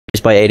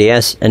used by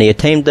ADS, and he had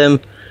tamed them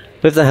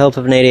with the help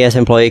of an ADS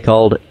employee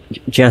called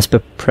Jasper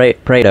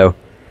Prado.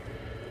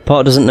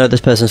 Porter doesn't know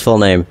this person's full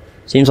name.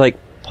 Seems like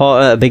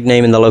Porter, a big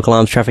name in the local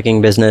arms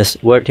trafficking business,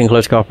 worked in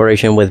close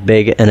cooperation with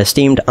big and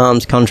esteemed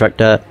arms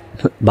contractor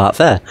Bart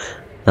Fair.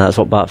 That's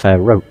what Bart Fair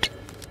wrote.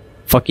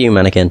 Fuck you,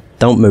 mannequin.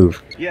 Don't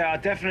move. Yeah, I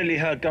definitely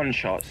heard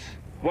gunshots.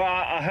 Well,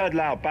 I heard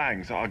loud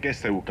bangs. I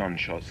guess they were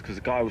gunshots, because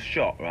the guy was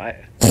shot, right?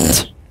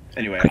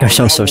 Anyway, That guy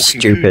sounds so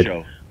stupid.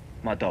 Cujo,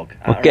 my dog.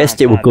 I guess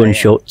they were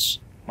gunshots.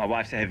 My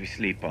wife's a heavy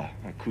sleeper,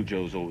 and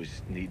Cujo's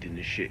always needing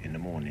the shit in the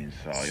morning,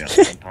 so yeah,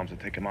 sometimes I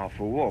take him out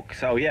for a walk.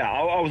 So yeah,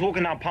 I was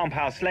walking down Pump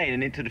House Lane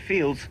and into the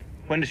fields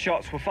when the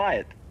shots were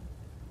fired.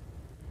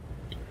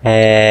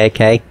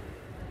 Okay.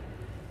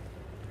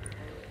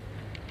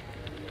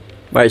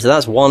 Right, so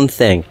that's one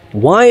thing.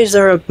 Why is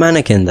there a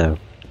mannequin, though?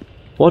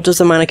 What does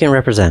the mannequin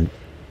represent?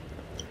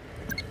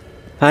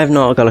 I have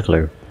not got a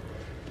clue.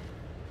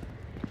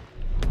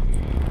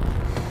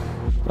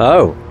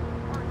 Oh.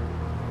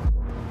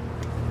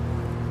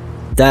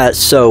 That's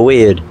so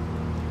weird.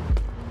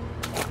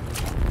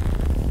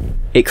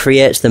 It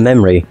creates the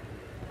memory.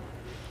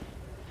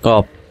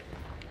 Or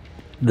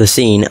the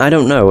scene. I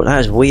don't know.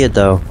 That is weird,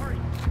 though.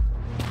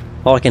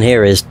 All I can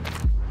hear is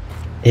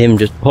him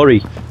just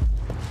hurry.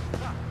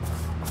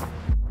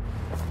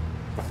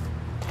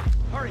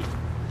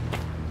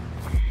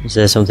 Is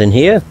there something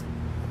here?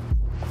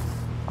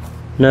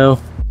 No.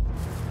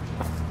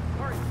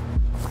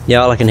 Yeah,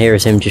 all I can hear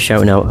is him just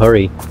shouting out,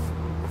 hurry.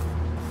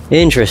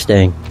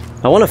 Interesting.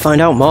 I want to find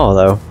out more,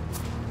 though.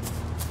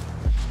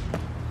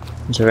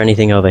 Is there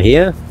anything over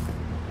here?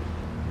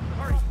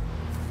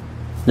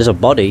 There's a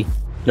body.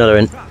 No, there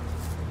isn't.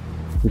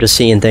 I'm just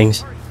seeing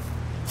things.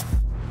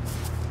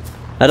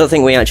 I don't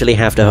think we actually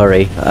have to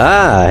hurry.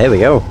 Ah, here we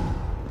go.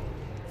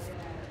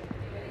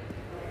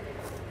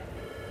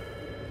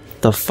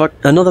 The fuck?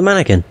 Another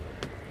mannequin.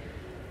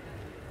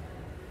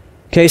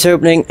 Case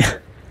opening.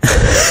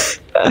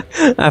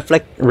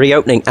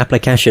 Reopening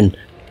application.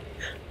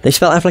 They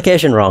spelled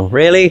application wrong.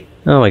 Really?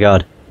 Oh my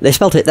god. They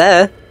spelt it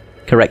there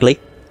correctly.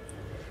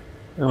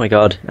 Oh my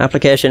god.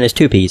 Application is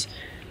 2 P's.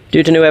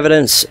 Due to new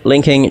evidence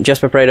linking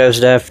Jasper Prado's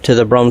death to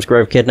the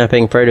Bromsgrove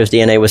kidnapping, Prado's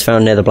DNA was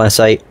found near the blast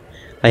site.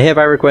 I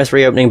hereby request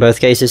reopening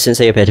both cases since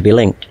they appear to be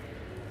linked.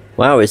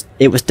 Wow,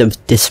 it was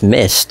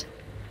dismissed.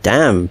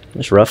 Damn,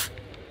 that's rough.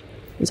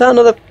 Is that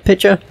another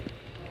picture?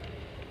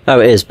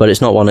 Oh, it is, but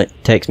it's not one that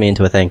takes me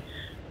into a thing.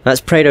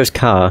 That's Prado's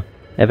car.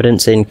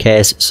 Evidence in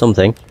case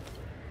something.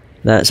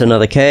 That's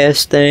another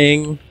case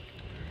thing.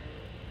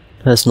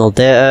 Personal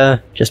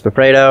data. Jasper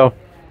Prado.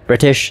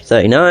 British,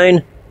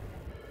 39.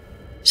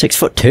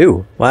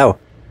 6'2". Wow.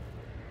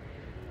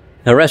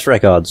 Arrest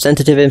record.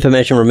 Sensitive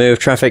information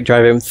removed. Traffic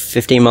driving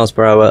 15 miles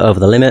per hour over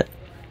the limit.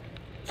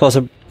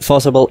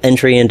 Forcible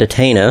entry and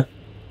detainer.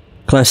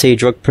 Class C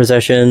drug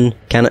possession.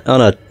 Oh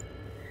no.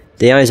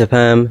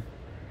 Diazepam.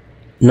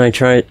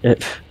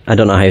 I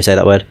don't know how you say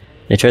that word.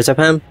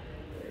 Nitrozepam?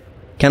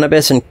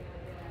 Cannabis and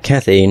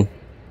caffeine.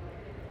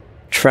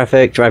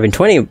 Traffic driving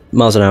 20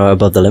 miles an hour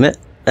above the limit.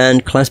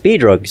 And Class B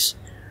drugs.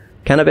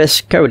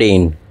 Cannabis,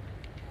 codeine.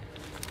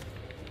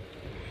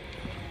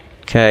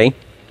 Okay.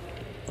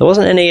 There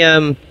wasn't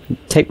any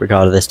tape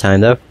recorder this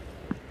time though.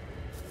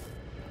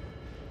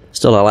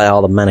 Still I like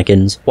all the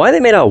mannequins. Why are they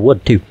made out of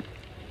wood too?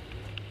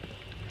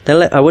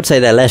 I would say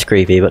they're less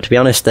creepy, but to be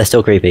honest, they're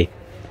still creepy.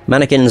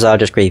 Mannequins are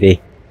just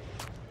creepy.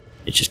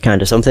 It's just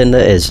kind of something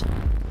that is.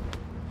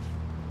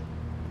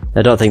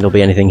 I don't think there'll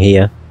be anything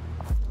here.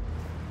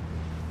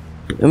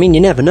 I mean,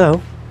 you never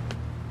know.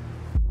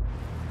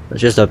 It's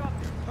just a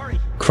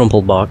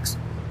crumpled box.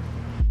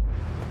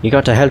 You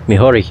got to help me,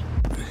 hurry.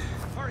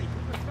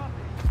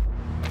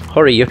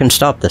 Hurry, you can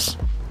stop this.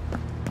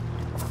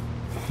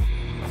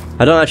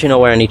 I don't actually know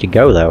where I need to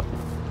go, though.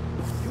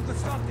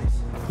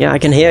 Yeah, I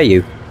can hear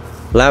you.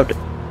 Loud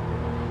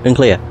and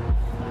clear.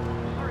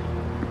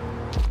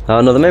 Oh,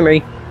 another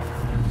memory.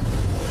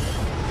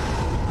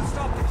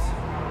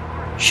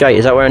 Shite,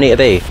 is that where I need to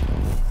be?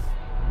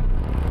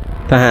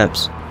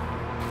 Perhaps.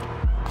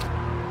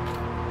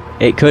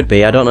 It could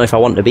be, I don't know if I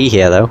want to be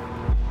here though.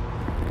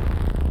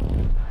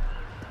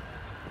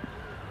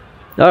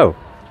 Oh.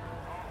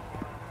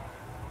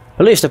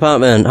 Police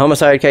Department,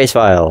 homicide case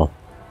file.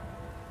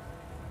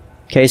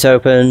 Case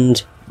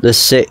opened the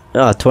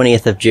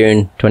 20th of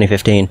June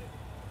 2015.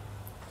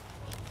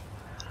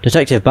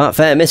 Detective Bart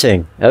Fair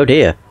missing. Oh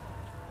dear.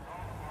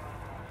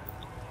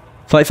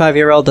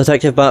 45-year-old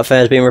Detective Bart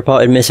Fair has been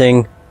reported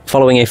missing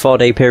following a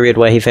 4-day period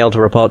where he failed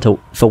to report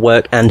for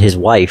work and his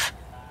wife.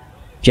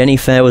 Jenny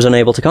Fair was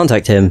unable to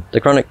contact him. The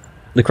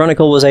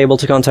Chronicle was able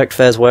to contact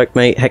Fair's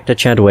workmate Hector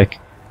Chadwick,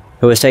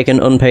 who has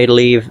taken unpaid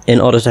leave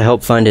in order to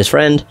help find his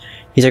friend.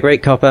 He's a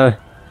great copper,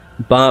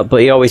 but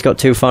he always got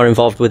too far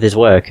involved with his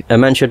work. A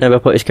man should never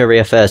put his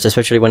career first,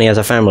 especially when he has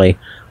a family.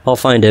 I'll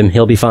find him,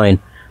 he'll be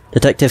fine.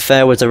 Detective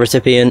Fair was the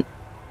recipient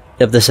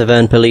of the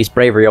Severn Police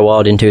Bravery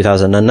Award in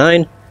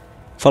 2009,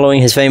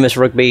 following his famous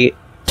rugby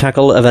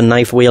tackle of a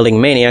knife-wielding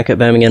maniac at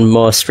Birmingham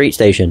Moor Street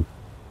Station.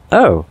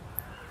 Oh.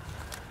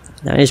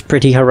 That is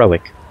pretty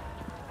heroic.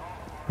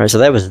 Right, so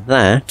there was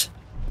that.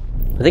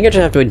 I think I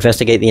just have to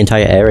investigate the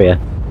entire area.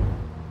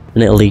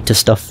 And it'll lead to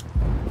stuff.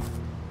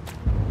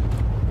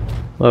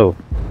 Whoa.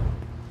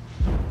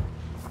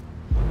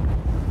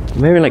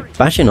 I'm hearing like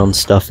bashing on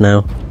stuff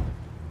now.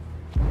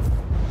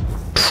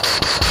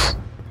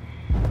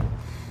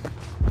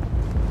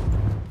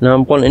 Now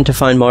I'm wanting to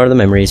find more of the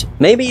memories.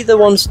 Maybe the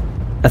ones...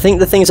 I think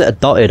the things that are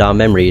dotted are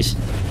memories.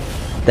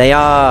 They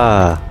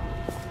are...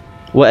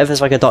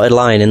 Whatever's like a dotted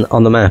line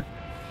on the map.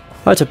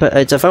 Oh,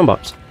 it's a phone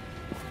box.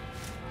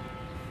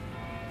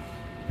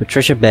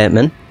 Patricia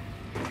Bateman.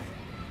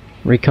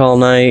 Recall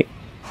night.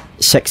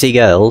 Sexy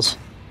girls.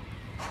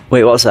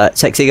 Wait, what's that?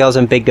 Sexy girls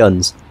and big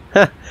guns.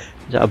 Ha!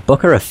 Is that a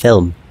book or a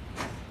film?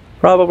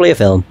 Probably a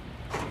film.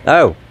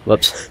 Oh,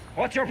 whoops.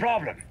 What's your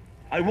problem?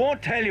 I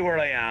won't tell you where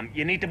I am.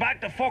 You need to back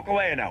the fuck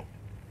away now.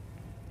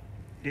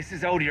 This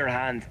is out of your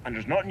hands, and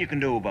there's nothing you can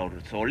do about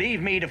it. So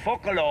leave me the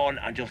fuck alone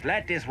and just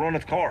let this run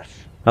its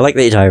course. I like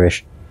that he's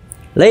Irish.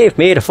 Leave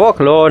me the fuck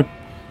alone.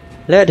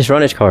 Let this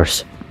run its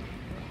course.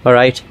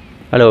 Alright.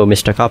 Hello,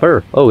 Mr.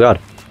 Copper. Oh god.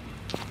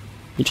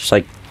 You just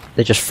like...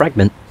 They just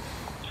fragment.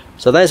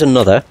 So there's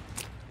another.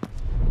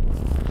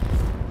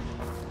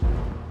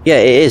 Yeah,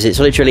 it is. It's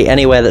literally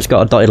anywhere that's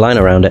got a dotted line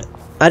around it.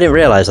 I didn't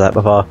realise that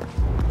before.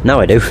 Now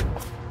I do.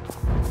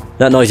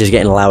 That noise is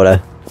getting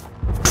louder.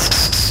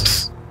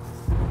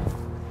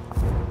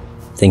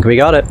 Think we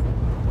got it.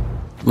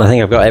 I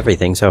think I've got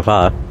everything so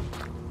far.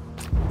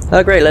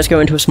 Oh great, let's go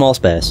into a small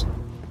space.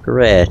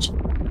 Great.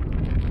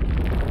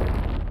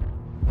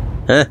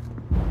 Huh?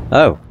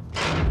 Oh.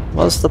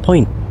 What's the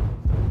point?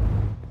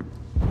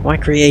 Why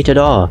create a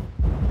door?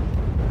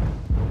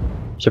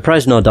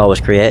 Surprised no door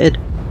was created.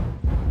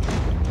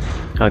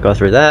 Can't go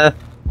through there.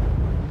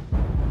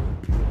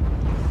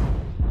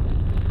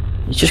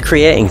 He's just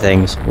creating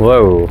things.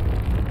 Whoa.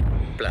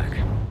 Black,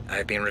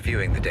 I've been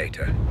reviewing the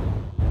data.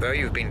 Though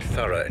you've been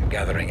thorough in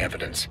gathering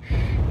evidence,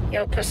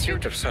 your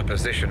pursuit of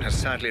supposition has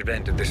sadly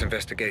rendered this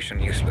investigation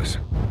useless.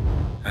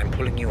 I'm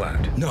pulling you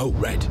out. No,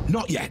 Red,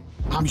 not yet.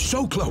 I'm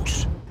so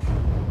close.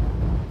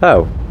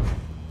 Oh.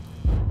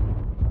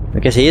 I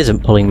guess he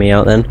isn't pulling me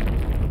out then.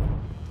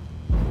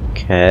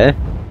 Okay.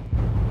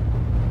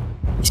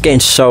 It's getting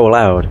so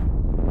loud.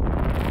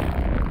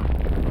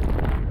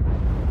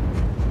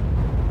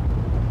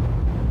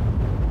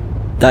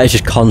 That is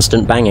just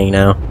constant banging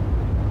now.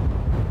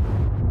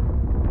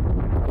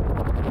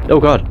 Oh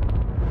god.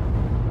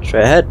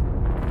 Straight ahead.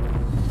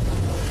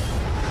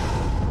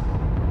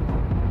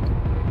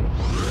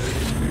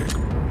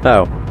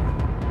 Oh.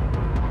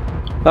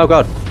 Oh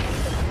god.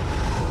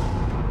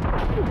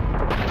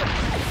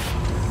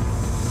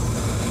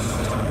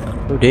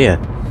 Oh dear.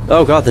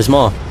 Oh god, there's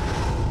more.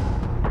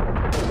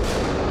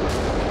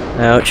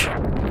 Ouch.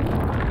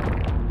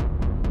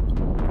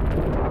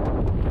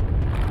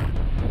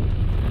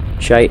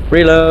 Shite.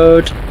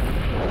 Reload!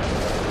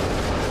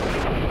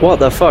 What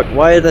the fuck?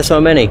 Why are there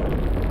so many?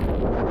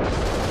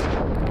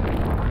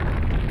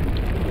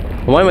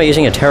 Why am I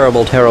using a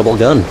terrible, terrible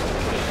gun?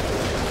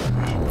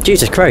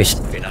 Jesus Christ.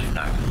 Enough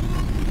now.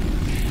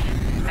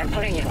 I'm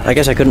pulling you out. I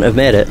guess I couldn't have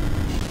made it.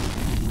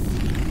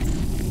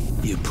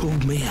 You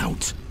pulled me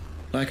out.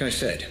 Like I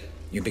said,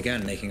 you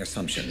began making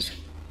assumptions.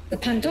 The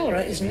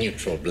Pandora is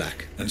neutral,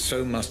 Black, and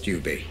so must you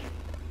be.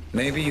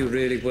 Maybe you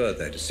really were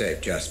there to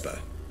save Jasper.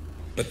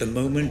 But the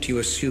moment you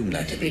assume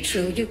that to be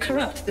true, you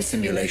corrupt the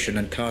simulation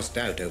and cast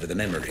doubt over the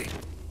memory.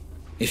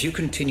 If you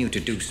continue to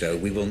do so,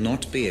 we will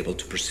not be able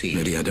to proceed.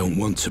 Maybe I don't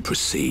want to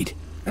proceed.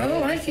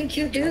 Oh, I think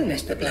you do,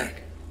 Mr.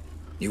 Black.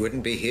 You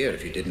wouldn't be here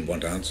if you didn't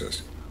want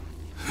answers.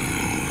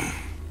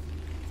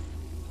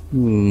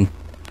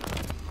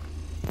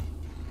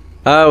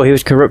 Oh, he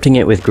was corrupting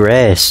it with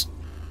Grace.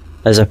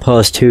 As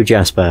opposed to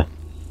Jasper.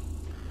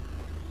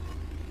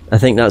 I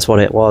think that's what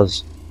it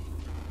was.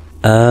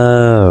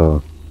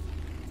 Oh.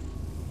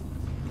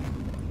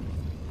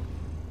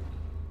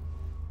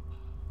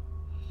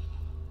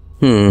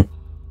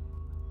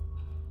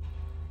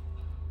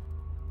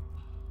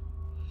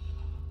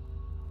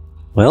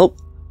 Well.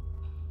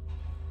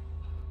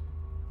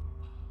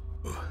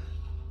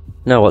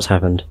 Now what's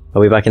happened? Are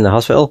we back in the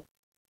hospital?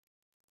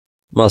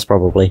 Most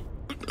probably.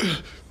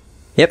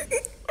 Yep.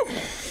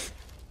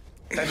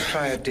 Let's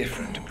try a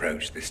different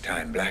approach this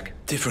time, Black.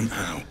 Different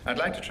how? I'd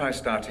like to try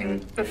starting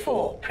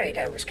before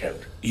Prado was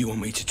killed. You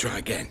want me to try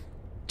again?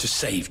 To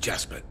save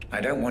Jasper?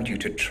 I don't want you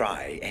to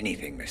try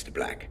anything, Mr.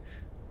 Black.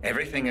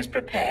 Everything is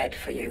prepared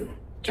for you.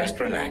 Just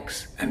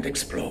relax and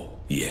explore.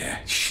 Yeah,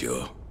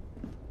 sure.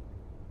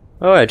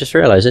 Oh, I just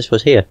realised this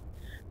was here.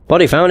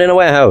 Body found in a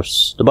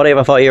warehouse. The body of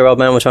a 40-year-old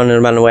man was found in an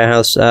abandoned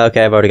warehouse.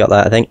 Okay, I've already got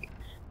that, I think.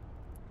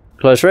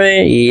 Close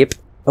range. Yep.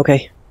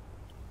 Okay.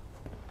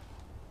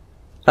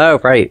 Oh,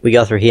 right. We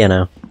go through here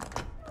now.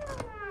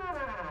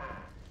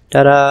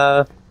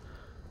 Ta-da!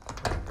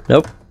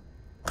 Nope.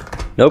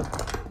 Nope.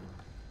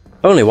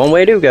 Only one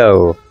way to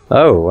go.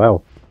 Oh,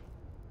 wow.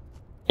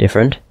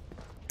 Different.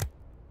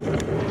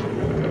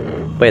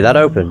 Wait, that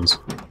opens.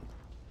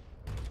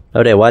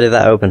 Oh dear, why did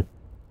that open?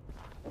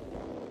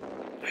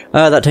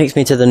 Oh, that takes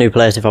me to the new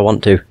place if I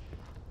want to.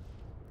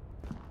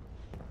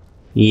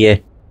 Yeah.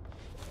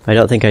 I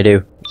don't think I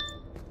do.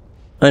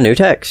 A new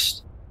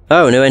text.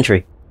 Oh, new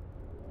entry.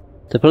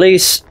 The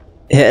police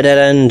hit a dead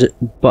end,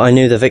 but I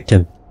knew the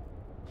victim.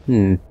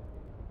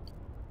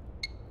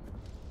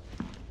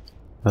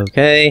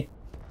 Okay.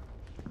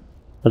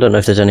 I don't know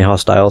if there's any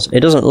hostiles. It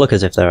doesn't look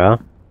as if there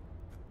are.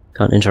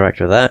 Can't interact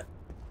with that.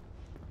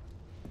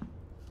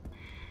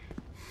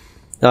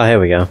 Oh, here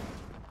we go.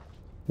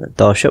 That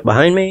door shut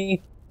behind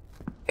me.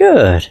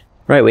 Good.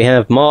 Right, we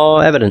have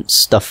more evidence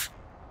stuff.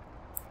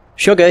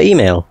 Sugar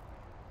email.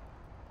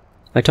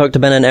 I talked to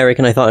Ben and Eric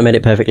and I thought I made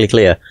it perfectly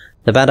clear.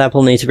 The bad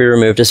apple needs to be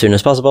removed as soon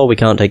as possible. We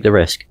can't take the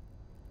risk.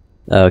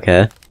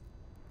 Okay.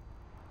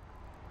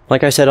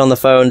 Like I said on the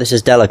phone, this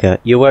is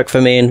delicate. You work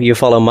for me and you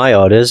follow my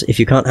orders. If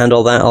you can't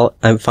handle that,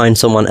 I'll find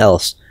someone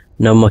else.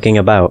 No mucking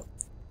about.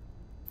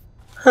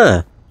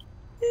 Huh.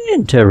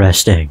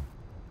 Interesting.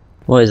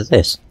 What is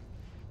this?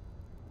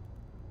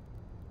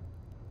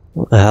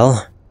 What the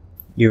hell?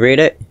 You read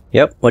it?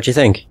 Yep, what you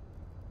think?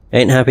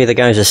 Ain't happy the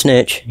guy's a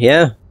snitch,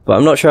 yeah? But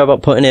I'm not sure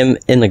about putting him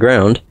in the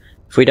ground.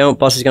 If we don't,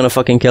 boss is gonna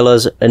fucking kill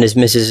us, and his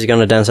missus is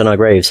gonna dance on our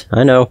graves.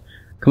 I know.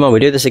 Come on, we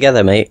do this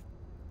together, mate.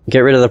 Get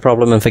rid of the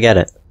problem and forget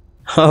it.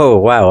 Oh,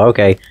 wow,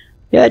 okay.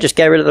 Yeah, just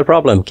get rid of the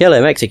problem. Kill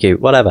him, execute,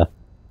 whatever.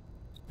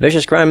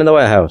 Vicious crime in the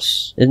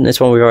warehouse. Isn't this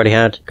one we've already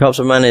had? Cops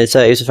of man in his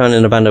 30s were found in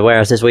an abandoned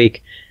warehouse this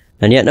week,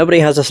 and yet nobody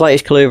has the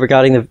slightest clue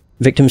regarding the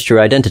victim's true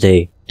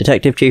identity.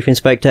 Detective Chief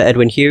Inspector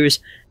Edwin Hughes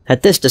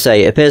had this to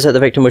say: it appears that the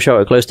victim was shot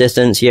at close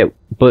distance,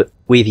 but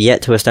we've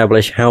yet to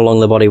establish how long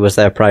the body was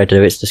there prior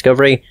to its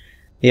discovery.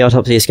 The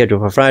autopsy is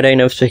scheduled for Friday.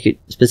 No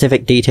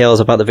specific details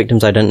about the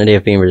victim's identity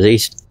have been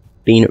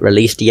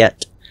released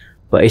yet,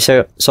 but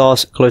a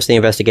source close to the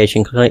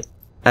investigation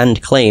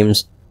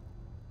claims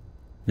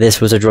this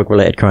was a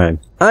drug-related crime.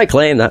 I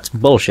claim that's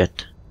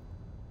bullshit.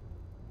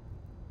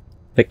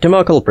 Victim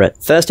or culprit?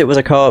 First it was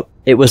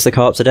the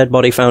corpse, a dead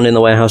body found in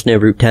the warehouse near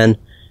Route 10.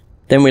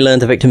 Then we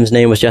learned the victim's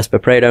name was Jasper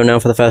Prado. Now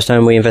for the first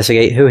time we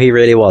investigate who he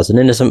really was. An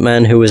innocent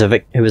man who was a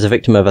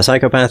victim of a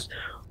psychopath,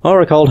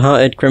 or a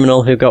cold-hearted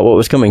criminal who got what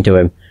was coming to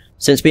him.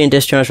 Since being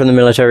discharged from the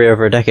military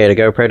over a decade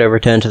ago, Prado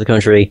returned to the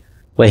country,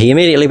 where he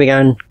immediately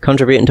began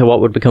contributing to what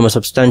would become a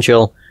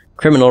substantial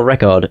criminal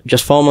record.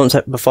 Just 4 months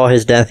before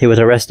his death, he was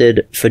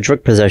arrested for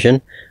drug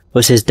possession.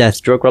 Was his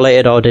death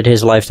drug-related, or did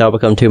his lifestyle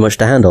become too much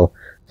to handle?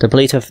 The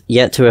police have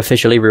yet to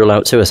officially rule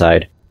out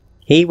suicide.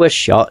 He was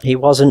shot. He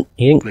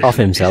didn't off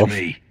himself. It's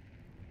me.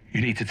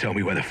 You need to tell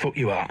me where the fuck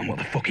you are and what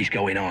the fuck is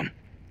going on.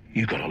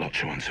 You got a lot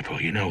to answer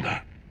for, you know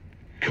that.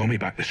 Call me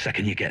back the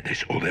second you get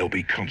this, or there'll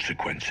be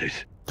consequences.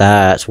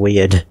 That's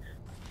weird.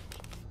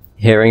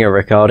 Hearing a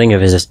recording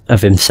of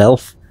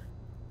himself.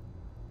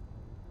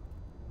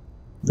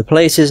 The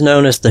place is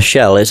known as the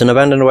Shell. It's an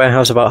abandoned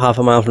warehouse about half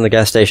a mile from the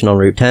gas station on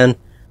Route 10.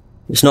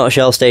 It's not a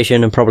Shell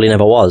station and probably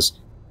never was.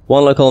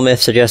 One local myth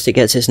suggests it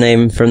gets its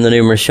name from the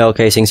numerous shell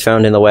casings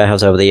found in the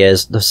warehouse over the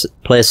years. The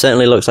place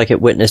certainly looks like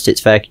it witnessed its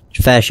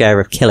fair share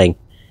of killing.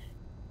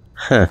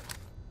 Huh.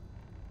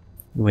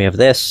 We have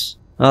this.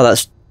 Oh,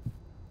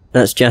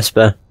 that's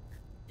Jasper.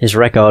 His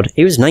record.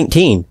 He was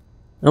 19.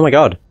 Oh my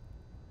god.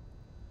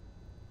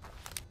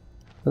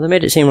 Well, they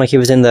made it seem like he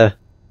was in the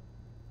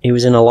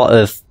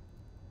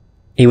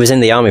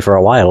army for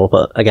a while,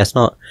 but I guess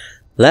not.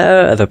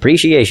 Letter of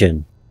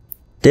Appreciation.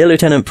 Dear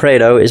Lieutenant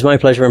Prado, it is my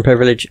pleasure and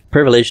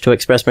privilege to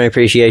express my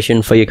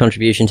appreciation for your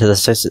contribution to the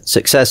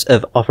success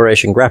of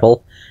Operation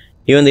Grapple.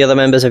 You and the other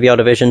members of your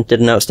division did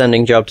an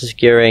outstanding job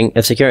securing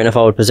a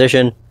forward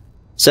position,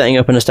 setting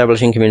up and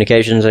establishing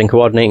communications, and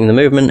coordinating the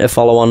movement of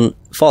follow-on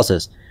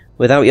forces.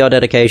 Without your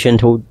dedication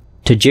to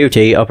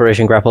duty,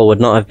 Operation Grapple would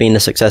not have been the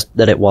success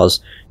that it was.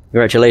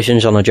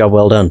 Congratulations on a job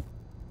well done.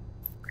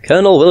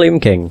 Colonel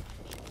William King.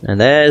 And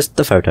there's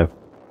the photo.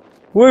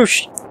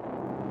 Whoosh!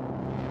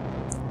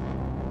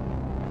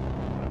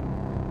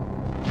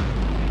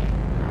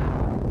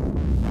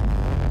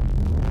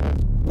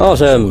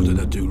 Awesome! What did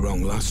I do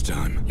wrong last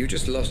time? You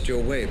just lost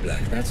your way,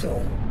 Black, that's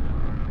all.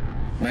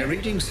 My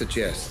reading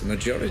suggests the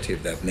majority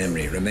of that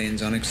memory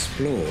remains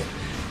unexplored.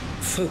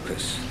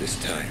 Focus this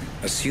time.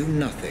 Assume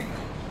nothing.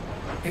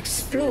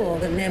 Explore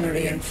the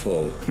memory In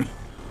full.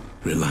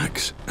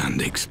 Relax and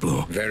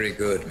explore. Very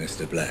good,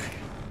 Mr. Black.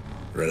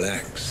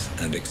 Relax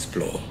and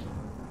explore.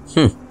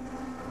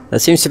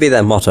 That seems to be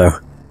their motto.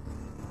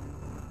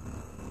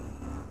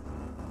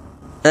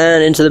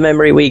 And into the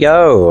memory we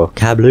go.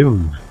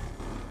 Kabloom.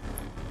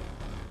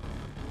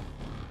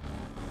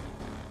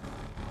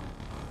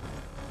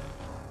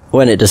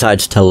 When it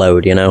decides to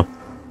load, you know.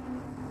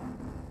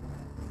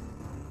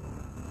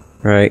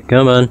 Right,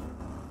 come on.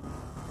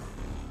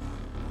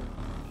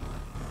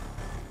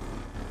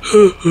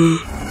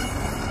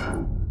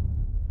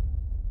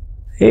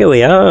 Here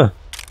we are.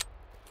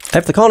 I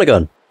have the corner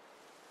gun.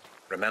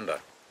 Remember,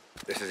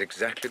 this is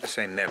exactly the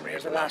same memory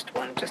as the last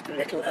one, just a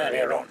little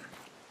earlier on.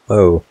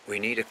 Whoa. We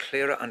need a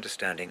clearer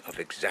understanding of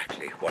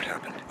exactly what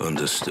happened.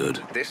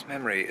 Understood. This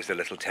memory is a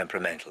little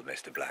temperamental,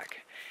 Mr. Black.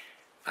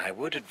 I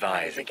would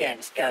advise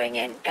Against going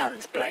in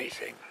guns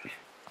blazing.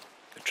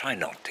 Try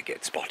not to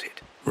get spotted.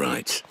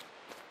 Right.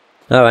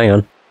 Oh, hang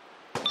on.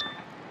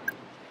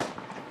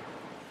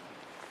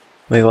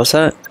 Wait, what's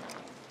that?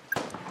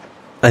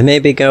 I may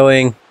be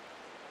going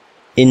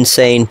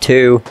insane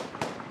too.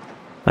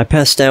 I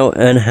passed out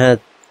and had...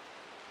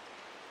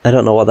 I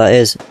don't know what that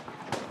is.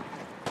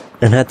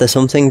 And had the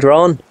something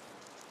drawn?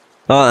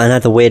 Oh, and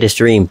had the weirdest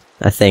dream,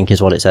 I think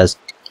is what it says.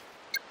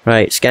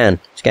 Right, scan,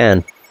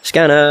 scan,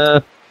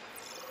 scanner!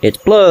 It's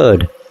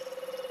blood!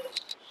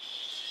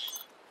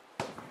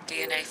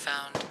 DNA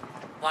found.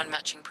 One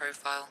matching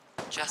profile.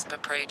 Jasper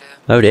Prado.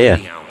 Oh dear.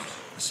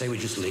 I say we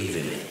just leave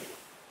him.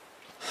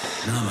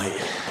 No,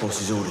 mate.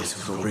 Boss's orders.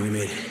 We've got to bring him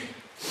in.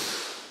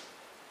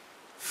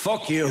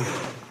 Fuck you.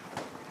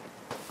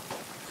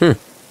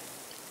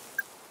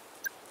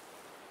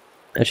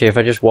 Actually, if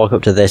I just walk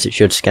up to this, it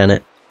should scan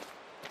it.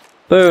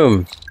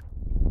 Boom!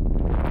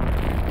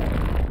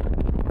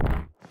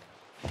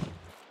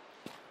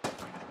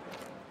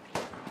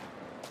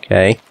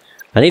 Okay.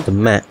 I need the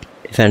map,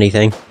 if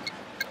anything.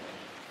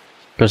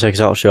 Plus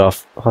exhaust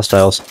off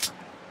hostiles.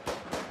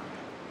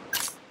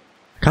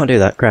 I can't do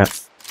that, crap.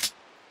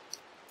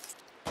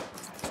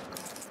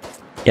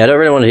 Yeah, I don't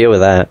really want to deal with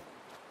that.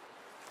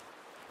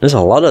 There's a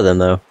lot of them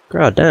though.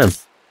 God damn.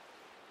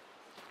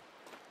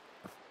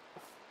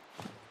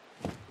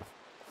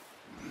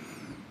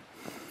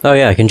 Oh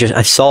yeah,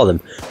 I saw them.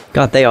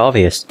 God, they are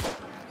obvious.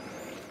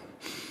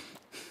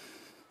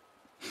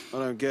 I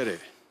don't get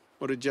it.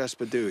 What did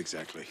Jasper do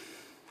exactly?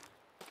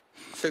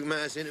 Took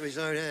matters into his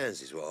own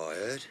hands, is what I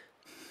heard.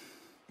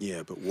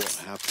 Yeah, but what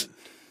happened?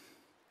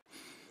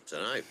 I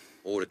don't know.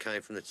 Order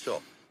came from the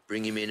top.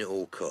 Bring him in at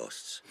all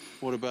costs.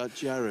 What about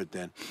Jared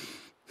then?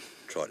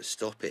 Try to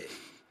stop it,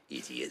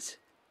 idiot.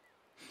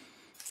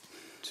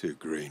 Too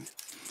green.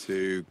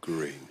 Too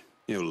green.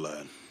 He'll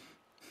learn.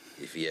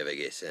 If he ever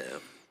gets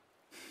out.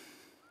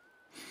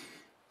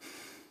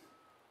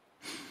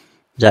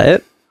 Is that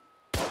it?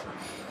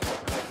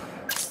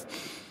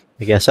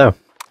 I guess so.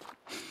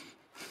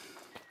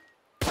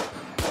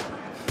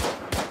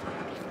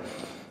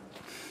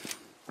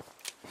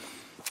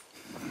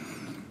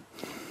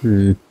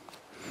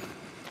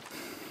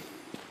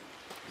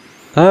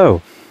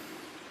 Oh!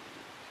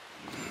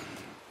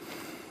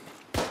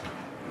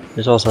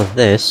 There's also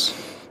this.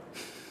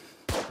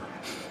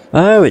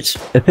 Oh, it's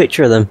a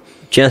picture of them.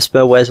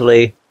 Jasper,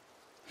 Wesley,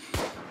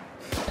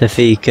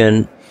 Tafik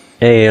and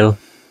Ale.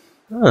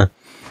 Huh.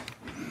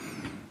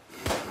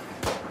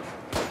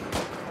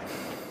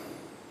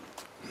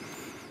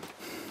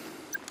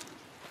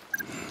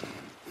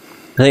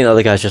 I think the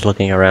other guy's just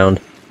looking around.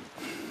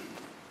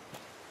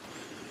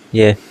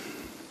 Yeah.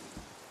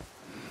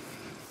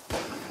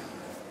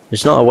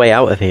 There's not a way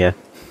out of here.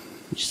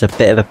 It's just a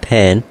bit of a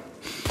pain.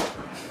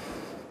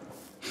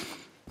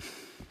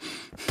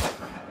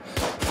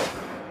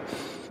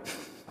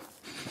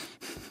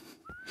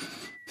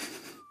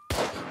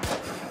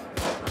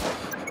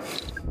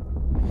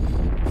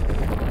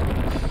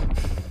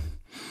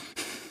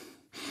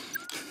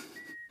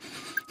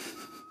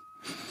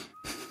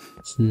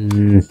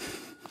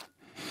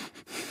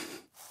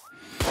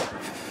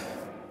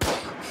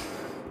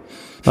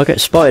 I'll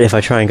get spotted if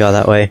I try and go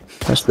that way.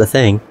 That's the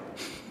thing.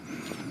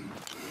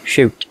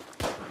 Shoot.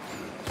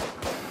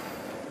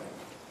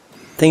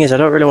 Thing is, I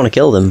don't really want to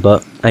kill them,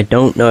 but I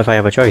don't know if I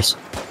have a choice.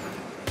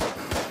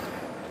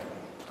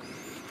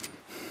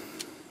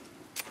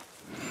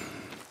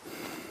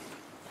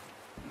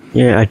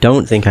 Yeah, I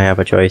don't think I have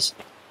a choice.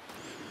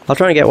 I'll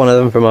try and get one of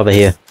them from over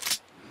here.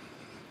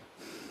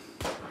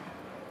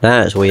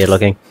 That's weird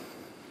looking.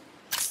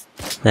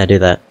 There, do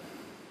that.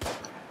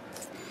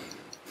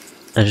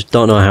 I just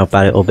don't know how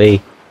bad it'll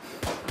be.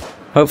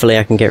 Hopefully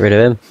I can get rid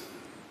of him.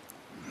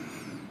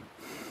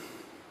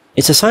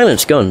 It's a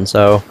silenced gun,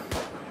 so...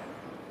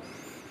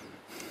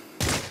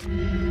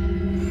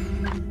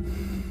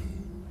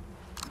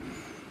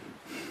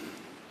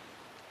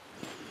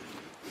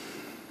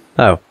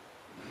 Oh.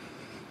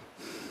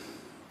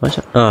 What's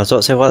that? Oh, I was about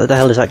to say, what the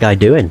hell is that guy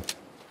doing?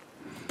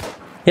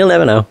 He'll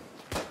never know.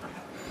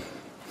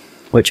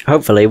 Which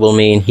hopefully will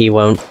mean he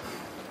won't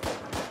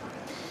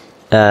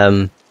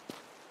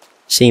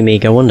see me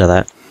go under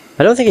that.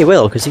 I don't think he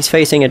will, because he's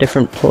facing a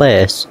different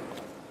place.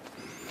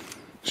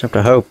 Just have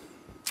to hope.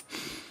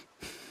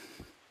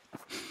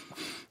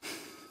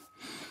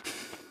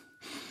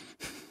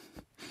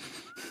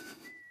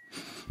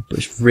 But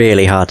it's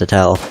really hard to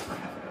tell.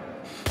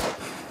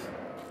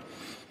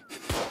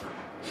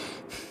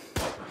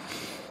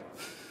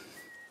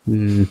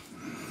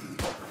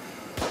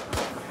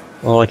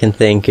 All I can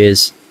think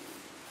is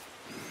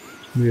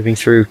moving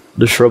through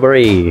the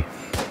shrubbery.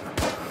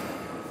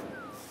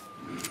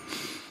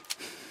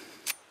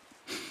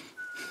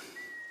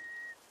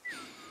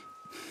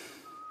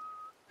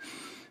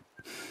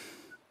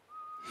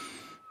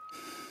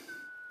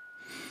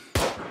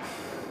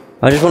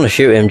 I just want to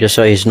shoot him just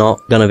so he's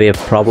not gonna be a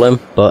problem,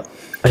 but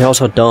I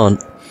also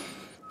don't.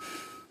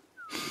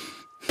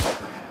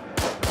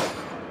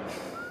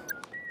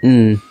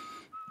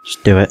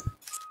 Just do it.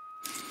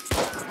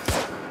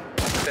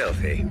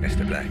 Filthy,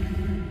 Mr. Black.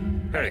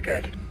 Very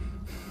good.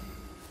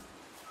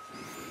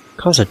 Of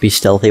course I'd be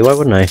stealthy, why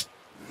wouldn't I?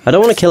 I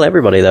don't want to kill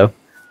everybody though.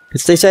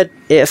 Because they said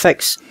it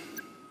affects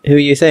who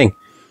you think?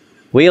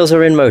 Wheels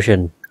are in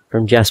motion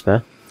from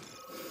Jasper.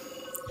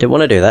 Didn't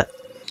want to do that.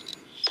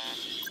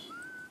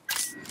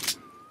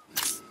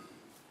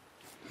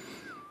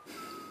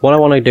 What I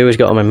want to do is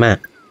get on my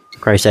map. For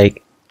Christ's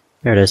sake.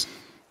 There it is.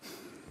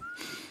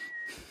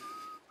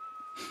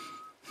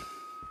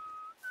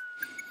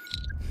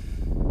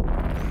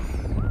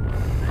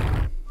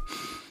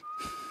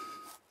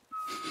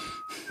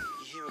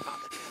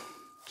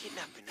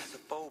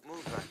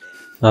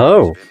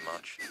 Oh. It's a bit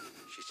much.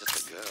 She's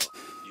just a girl.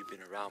 You've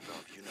been around,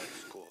 bruv. You know the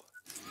score.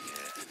 Yeah.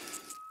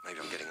 Maybe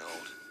I'm getting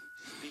old.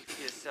 Speak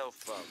for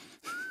yourself, bruv.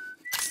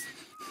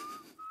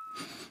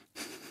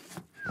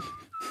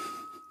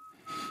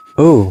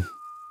 Ooh.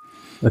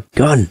 A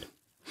gun.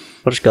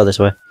 I'll just go this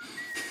way.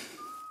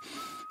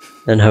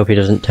 And hope he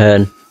doesn't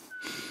turn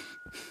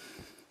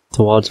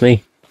towards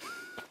me.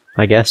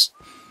 I guess.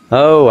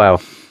 Oh,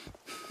 wow.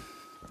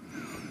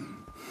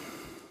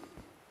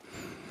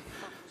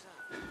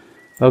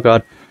 Oh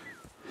god.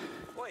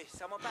 Oi,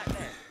 someone back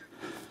there.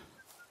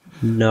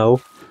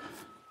 No.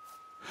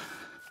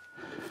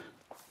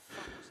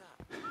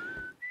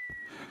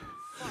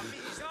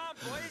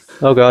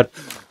 Oh god.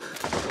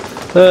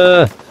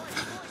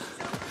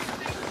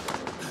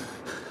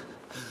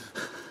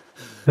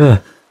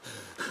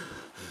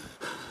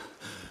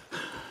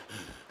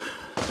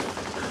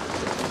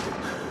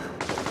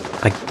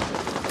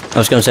 I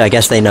was gonna say, I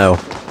guess they know.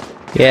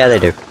 Yeah, they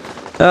do.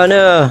 Oh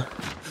no!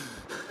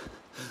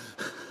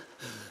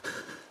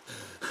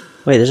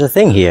 Wait, there's a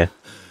thing here.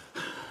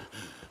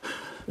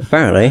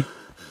 Apparently.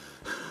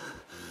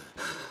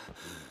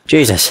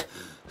 Jesus.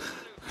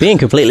 Being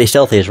completely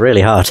stealthy is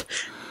really hard.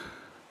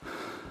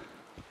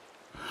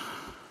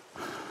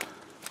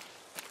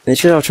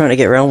 It's because I was trying to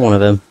get around one of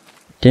them.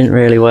 Didn't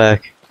really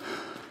work.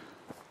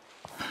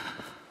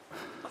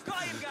 I've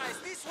got him, guys.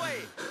 This way.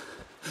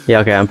 Yeah,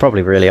 okay, I'm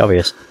probably really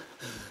obvious.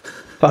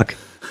 Fuck.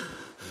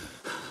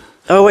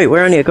 Oh wait,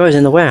 we're only a guys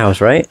in the warehouse,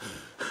 right?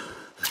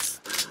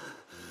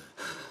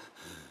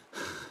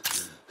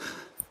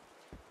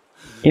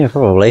 Yeah,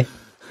 probably.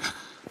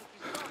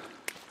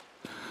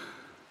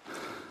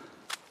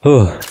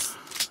 Oh.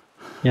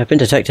 Yeah, I've been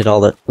detected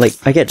all the... Like,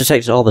 I get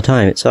detected all the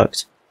time, it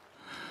sucks.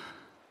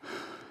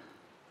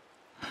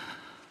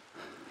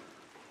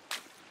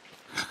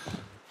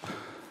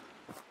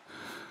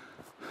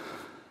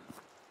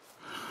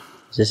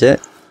 Is this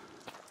it?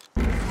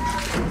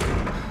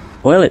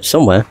 Well, it's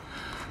somewhere.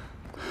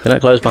 Can I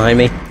close behind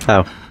me?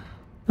 Oh.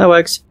 That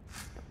works.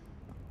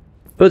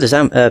 Oh, there's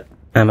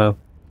ammo.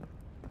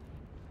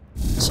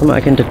 Something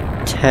I can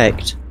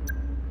detect.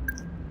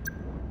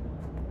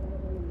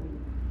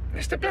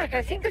 Mr. Black,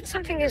 I think that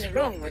something is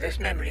wrong with his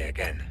memory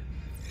again.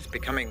 It's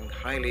becoming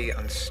highly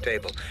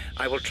unstable.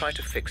 I will try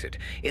to fix it.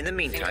 In the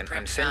meantime,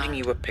 I'm sending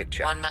you a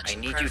picture. I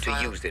need you to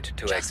use it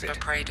to exit.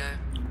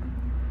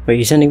 Wait,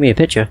 you're sending me a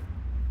picture?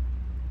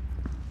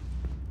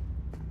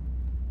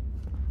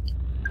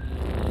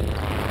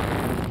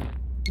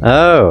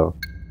 Oh,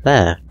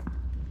 there.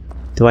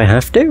 Do I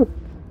have to?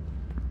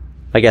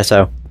 I guess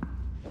so.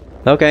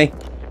 Okay.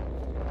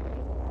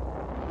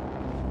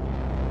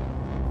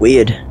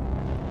 Weird.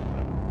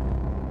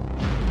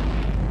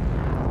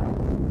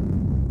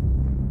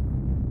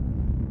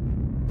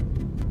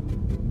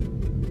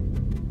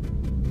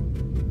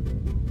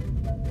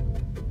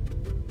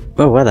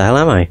 Oh, where the hell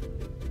am I?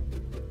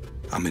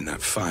 I'm in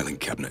that filing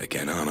cabinet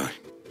again, aren't I?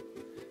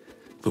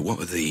 But what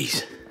are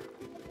these?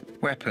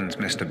 Weapons,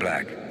 Mr.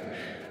 Black.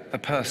 A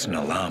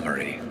personal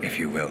armory, if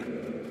you will.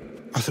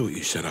 I thought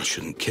you said I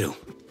shouldn't kill.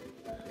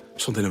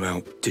 Something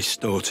about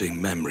distorting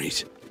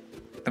memories.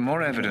 The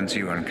more evidence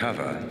you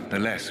uncover, the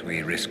less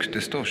we risk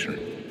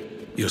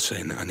distortion. You're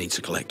saying that I need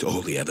to collect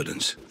all the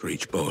evidence for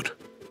each board?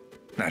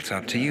 That's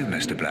up to you,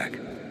 Mr. Black.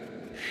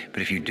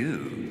 But if you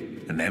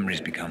do, the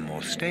memories become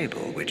more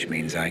stable, which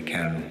means I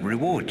can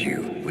reward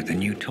you with a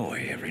new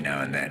toy every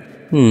now and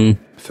then.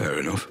 Fair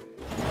enough.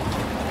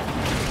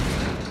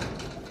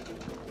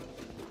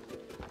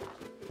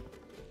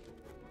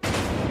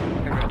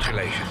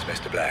 Congratulations,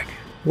 Mr. Black.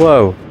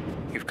 Whoa.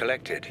 You've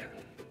collected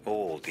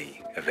all the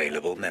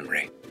available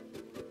memory.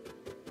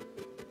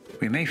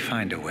 We may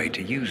find a way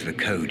to use the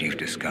code you've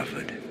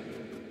discovered.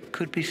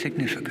 Could be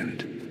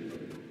significant.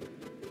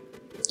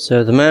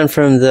 So the man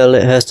from the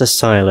Lythurst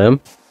Asylum,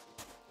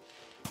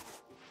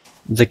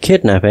 the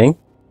kidnapping,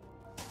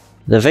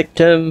 the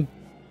victim,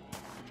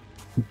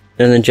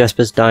 and then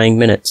Jasper's dying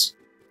minutes.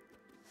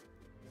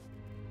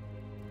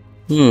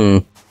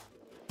 Am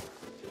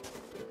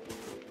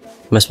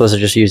I supposed to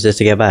just use this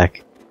to get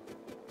back?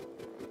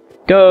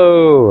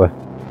 Go!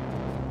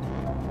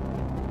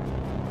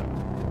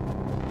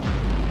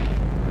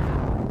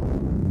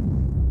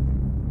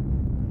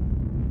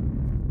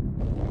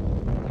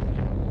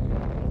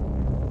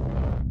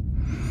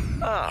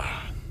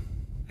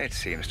 It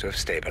seems to have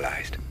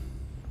stabilized.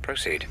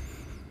 Proceed.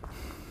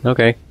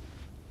 Okay.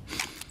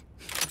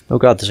 Oh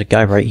god, there's a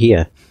guy right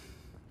here.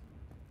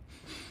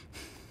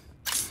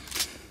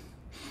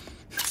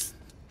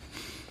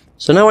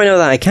 So now I know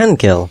that I can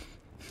kill.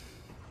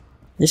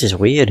 This is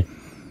weird.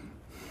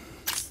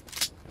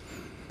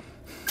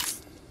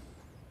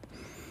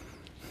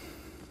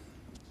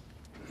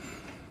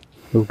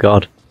 Oh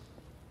god.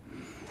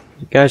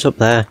 The guy's up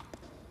there.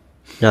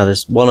 No,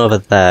 there's one over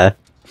there.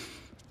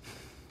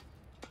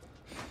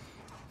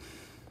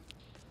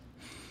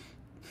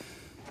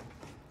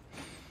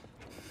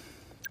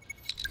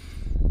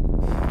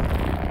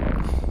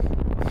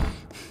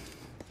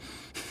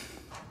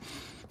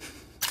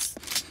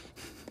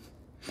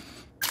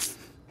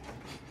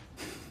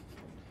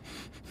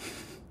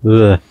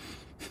 Ugh.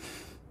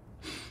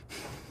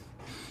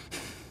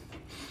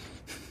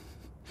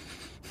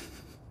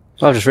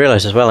 So I've just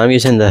realised as well, I'm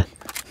using the...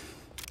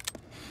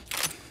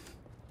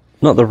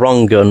 not the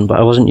wrong gun, but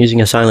I wasn't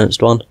using a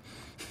silenced one.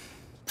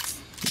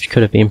 Which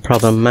could have been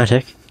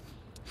problematic.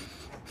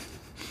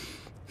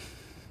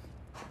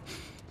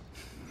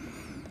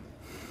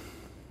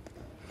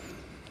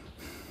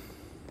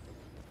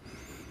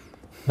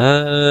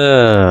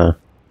 Ah.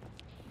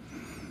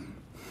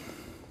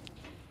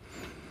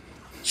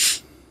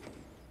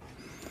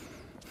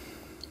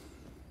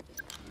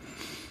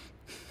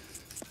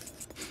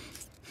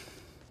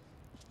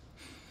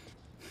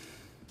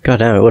 God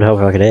damn, it would help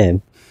if I could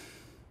aim.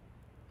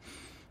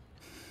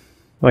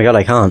 Oh my god,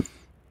 I can't.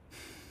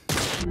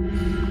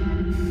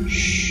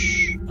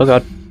 Shh. Oh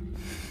god.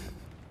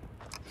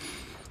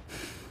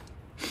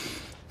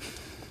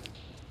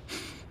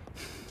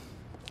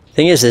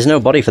 Thing is, there's no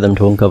body for them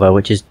to uncover,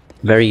 which is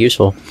very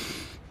useful.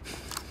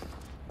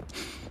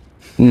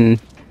 I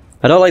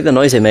don't like the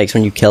noise it makes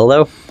when you kill,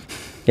 though.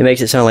 It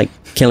makes it sound like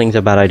killing's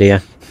a bad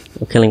idea.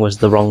 Or killing was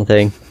the wrong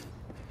thing.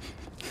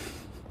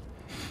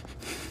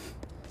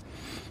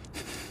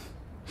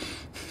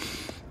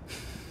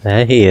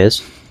 There he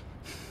is.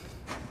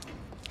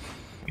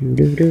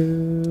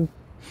 Doo-doo-doo.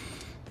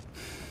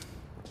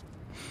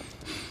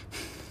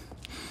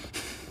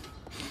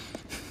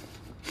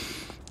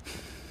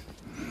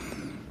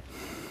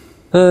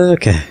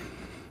 Okay.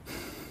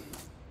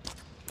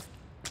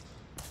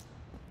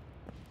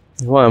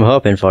 What I'm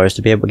hoping for is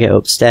to be able to get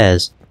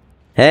upstairs.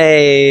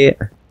 Hey!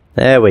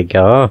 There we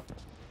go.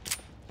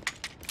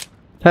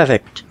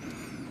 Perfect.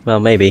 Well,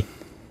 maybe.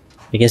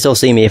 You can still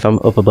see me if I'm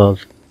up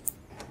above.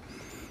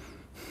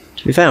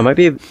 To be fair, it might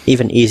be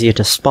even easier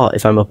to spot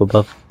if I'm up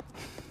above.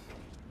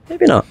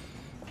 Maybe not.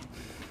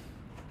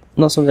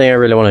 Not something I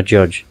really want to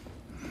judge.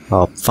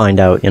 I'll find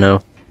out, you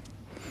know.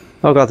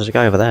 Oh god, there's a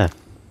guy over there.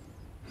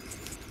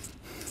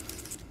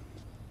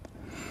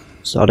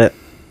 Sod it.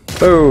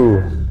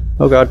 Oh!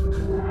 Oh god.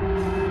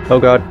 Oh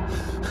god.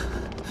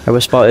 I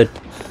was spotted.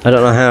 I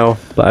don't know how,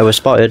 but I was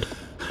spotted.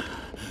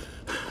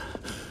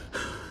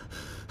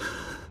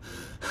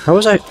 How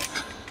was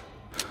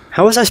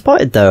I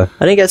spotted though?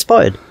 I didn't get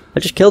spotted. I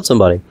just killed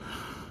somebody.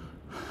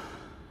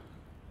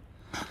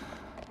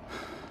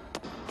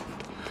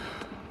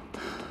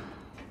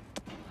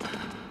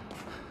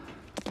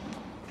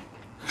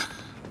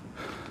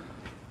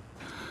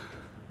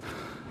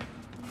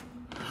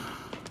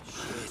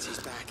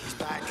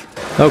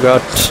 Oh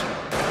god.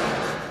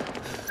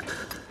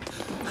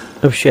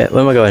 Oh shit,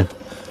 where am I going?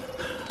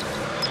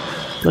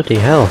 Bloody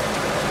hell.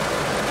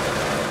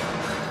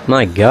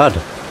 My god.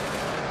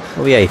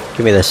 Oh yay,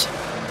 give me this.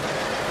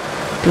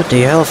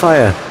 Bloody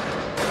hellfire.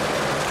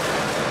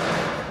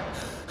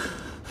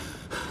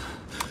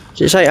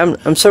 It's like,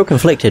 I'm so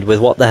conflicted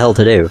with what the hell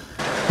to do.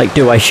 Like,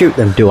 do I shoot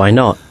them? Do I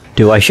not?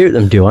 Do I shoot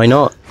them? Do I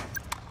not?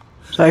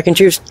 So I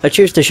choose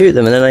to shoot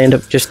them and then I end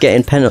up just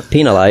getting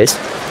penalised.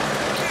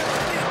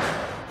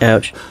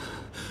 Ouch.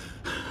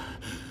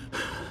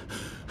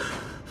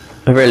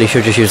 I really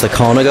should just use the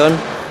corner gun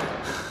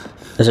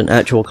as an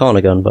actual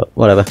corner gun, but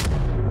whatever.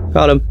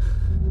 Got him.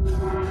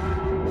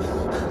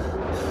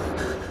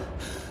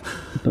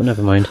 But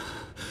never mind.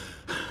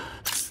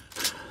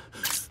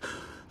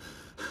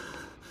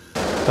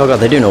 Oh god,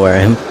 they do know where I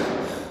am.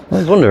 I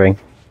was wondering.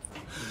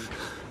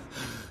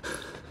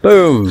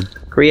 Boom!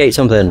 Create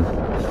something.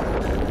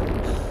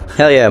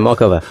 Hell yeah, more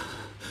cover.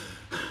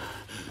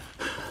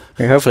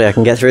 Hopefully I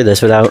can get through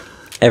this without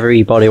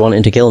everybody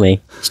wanting to kill me,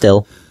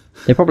 still.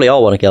 They probably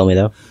all want to kill me,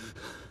 though.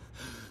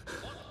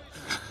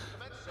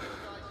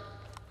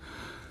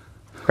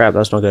 Crap,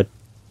 that's not good.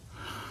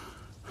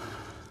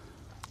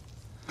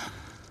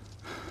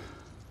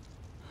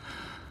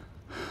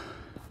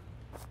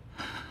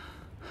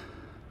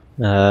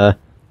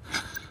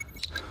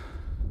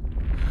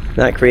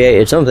 That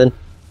created something.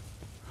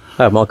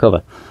 Oh, more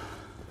cover.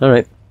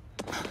 Alright.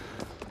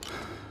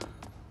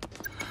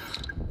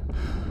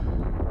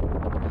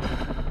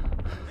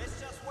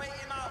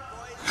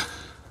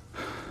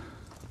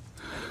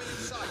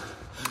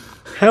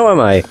 How am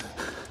I?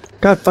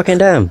 God fucking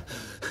damn.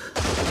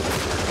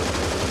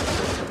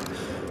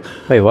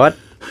 Wait, what?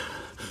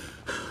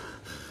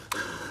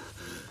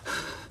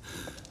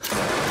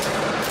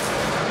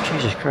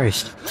 Jesus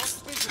Christ.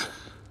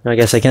 I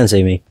guess they can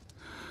see me.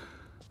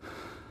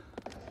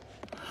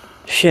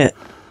 Shit.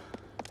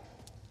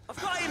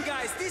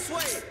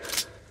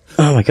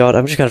 Oh my god,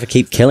 I'm just gonna have to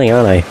keep killing,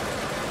 aren't I?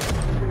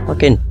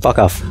 Fucking fuck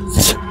off.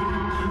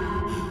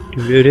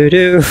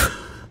 Do-do-do-do.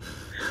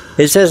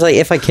 It says, like,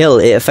 if I kill,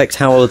 it affects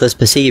how others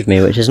perceive me,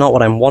 which is not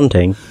what I'm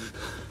wanting.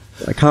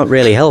 I can't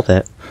really help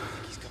it.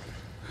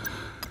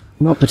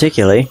 Not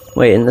particularly.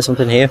 Wait, isn't there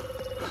something here?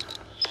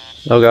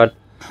 Oh god.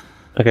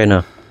 Okay,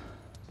 no.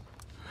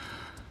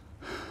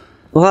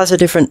 Well, that's a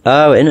different...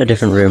 Oh, in a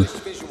different room.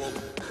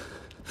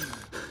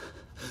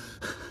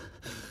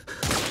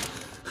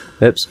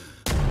 Oops.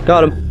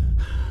 Got him.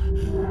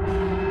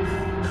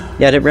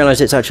 Yeah, I didn't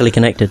realise it's actually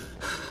connected.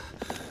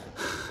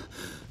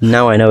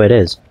 Now I know it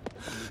is.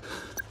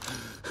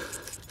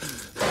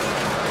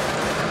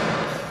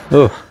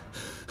 Oh.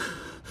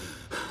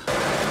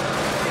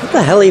 What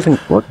the hell even...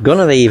 What gun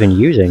are they even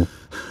using?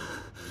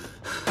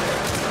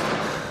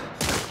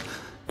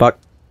 Fuck.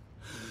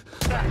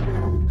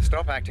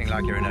 Stop acting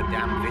like you're in a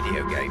damn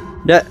video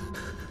game. Yeah.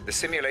 The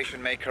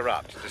simulation may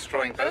corrupt,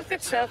 destroying Both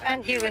itself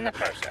and you in the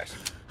process.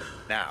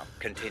 Now,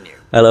 continue.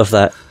 I love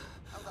that.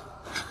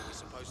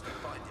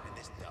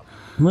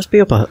 It must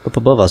be up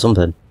above or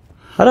something.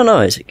 I don't know,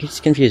 it's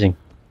confusing.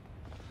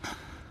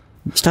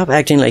 Stop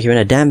acting like you're in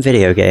a damn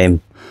video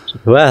game.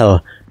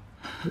 Well,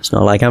 it's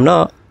not like I'm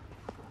not.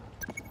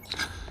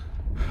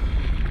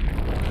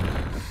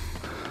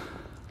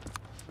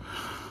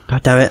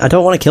 God damn it, I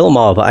don't want to kill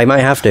more, but I might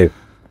have to.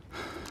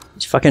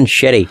 It's fucking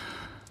shitty.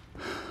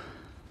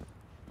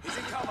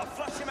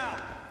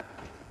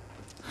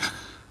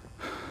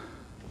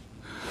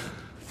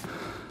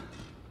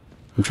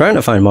 I'm trying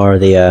to find more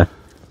of the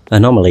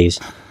anomalies.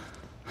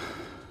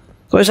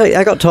 So it's like,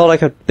 I got told I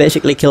could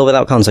basically kill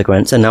without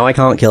consequence, and now I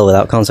can't kill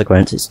without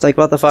consequence. It's like,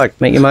 what the fuck?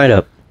 Make your mind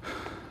up.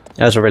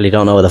 I also really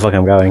don't know where the fuck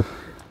I'm going.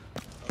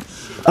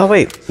 Oh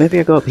wait, maybe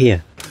I go up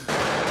here.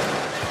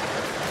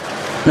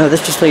 No,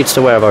 this just leads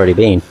to where I've already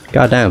been.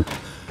 Goddamn.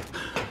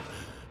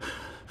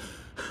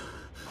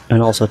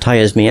 And also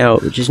tires me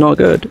out, which is not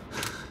good.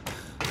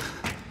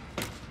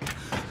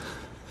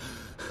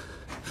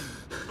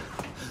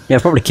 Yeah,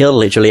 I've probably killed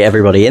literally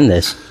everybody in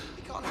this.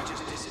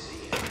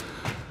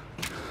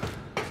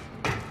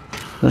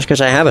 That's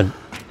because I haven't.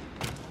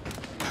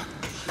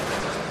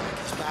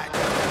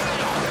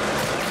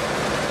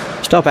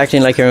 Stop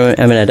acting like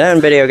I'm in a damn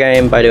video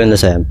game by doing the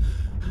same.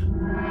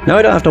 Now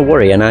I don't have to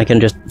worry and I can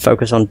just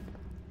focus on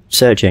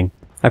searching.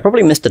 I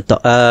probably missed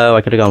a oh,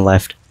 I could have gone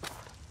left.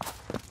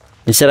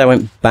 Instead I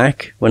went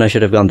back when I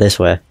should have gone this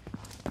way.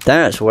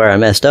 That's where I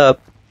messed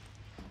up.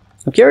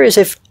 I'm curious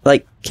if,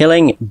 like,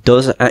 killing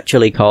does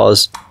actually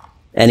cause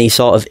any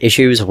sort of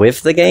issues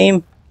with the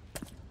game.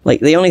 Like,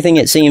 the only thing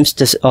it seems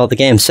to... or the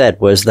game said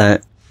was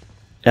that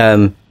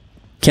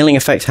killing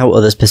affects how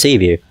others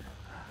perceive you.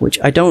 Which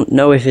I don't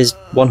know if is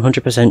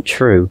 100%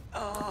 true.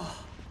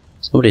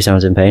 Somebody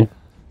sounds in pain.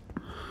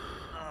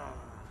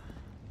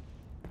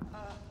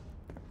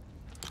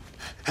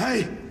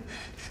 Hey!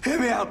 Hear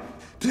me out,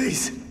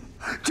 please!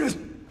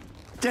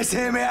 Just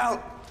hear me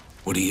out!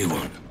 What do you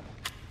want?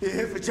 You're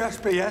here for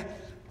Jasper, yeah?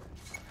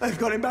 They've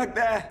got him back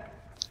there.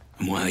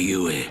 And why are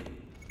you here?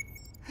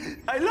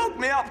 They locked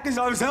me up because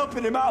I was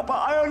helping him out, but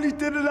I only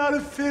did it out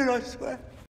of fear, I swear.